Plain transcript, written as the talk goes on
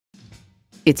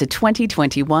It's a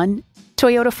 2021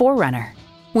 Toyota 4Runner.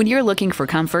 When you're looking for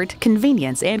comfort,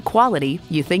 convenience, and quality,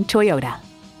 you think Toyota.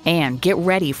 And get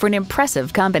ready for an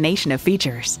impressive combination of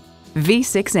features.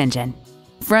 V6 engine,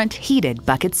 front heated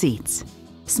bucket seats,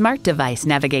 smart device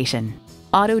navigation,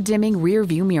 auto-dimming rear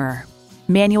view mirror,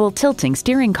 manual tilting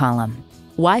steering column,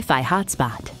 Wi-Fi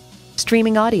hotspot,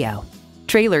 streaming audio,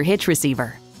 trailer hitch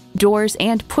receiver, doors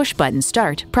and push-button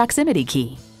start proximity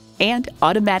key, and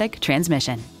automatic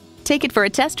transmission. Take it for a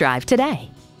test drive today.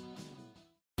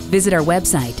 Visit our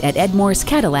website at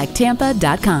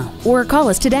edmorsecadillactampa.com or call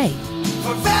us today